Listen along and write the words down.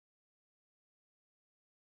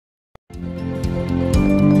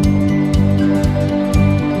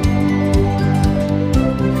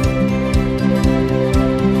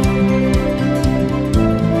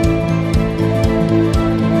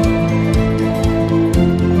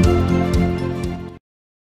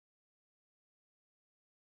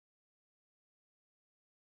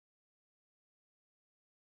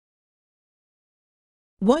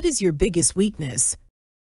What is your biggest weakness?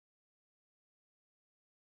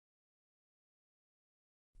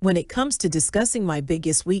 When it comes to discussing my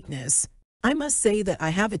biggest weakness, I must say that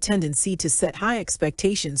I have a tendency to set high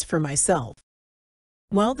expectations for myself.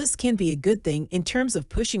 While this can be a good thing in terms of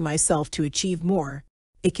pushing myself to achieve more,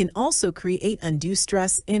 it can also create undue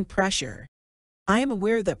stress and pressure. I am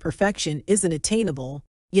aware that perfection isn't attainable,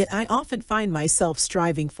 yet I often find myself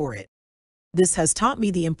striving for it. This has taught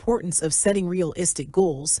me the importance of setting realistic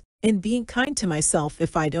goals and being kind to myself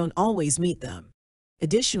if I don't always meet them.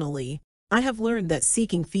 Additionally, I have learned that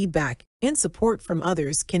seeking feedback and support from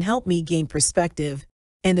others can help me gain perspective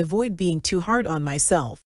and avoid being too hard on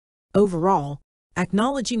myself. Overall,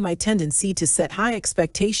 acknowledging my tendency to set high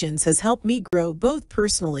expectations has helped me grow both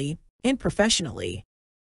personally and professionally.